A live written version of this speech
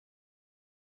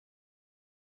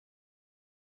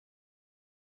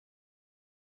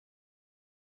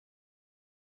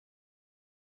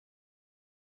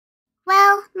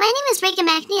Well, my name is Regan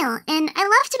MacNeil, and I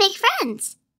love to make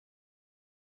friends.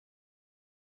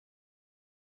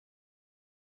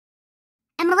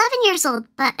 I'm 11 years old,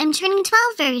 but I'm turning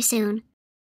 12 very soon.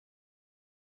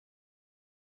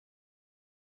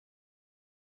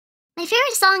 My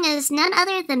favorite song is none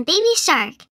other than Baby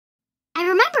Shark. I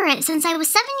remember it since I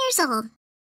was 7 years old.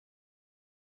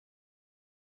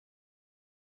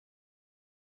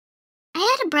 I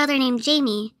had a brother named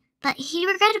Jamie, but he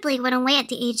regrettably went away at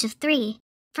the age of 3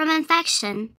 from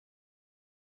infection.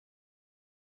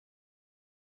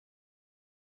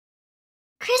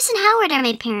 Chris and Howard are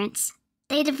my parents.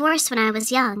 They divorced when I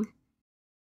was young.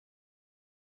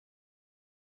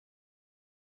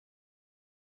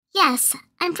 Yes,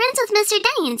 I'm friends with Mr.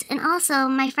 Dennings and also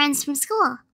my friends from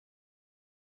school.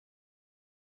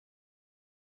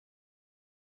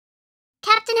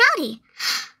 Captain Howdy!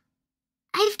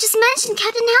 I've just mentioned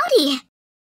Captain Howdy!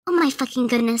 Oh my fucking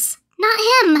goodness, not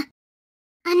him!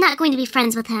 I'm not going to be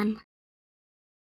friends with him.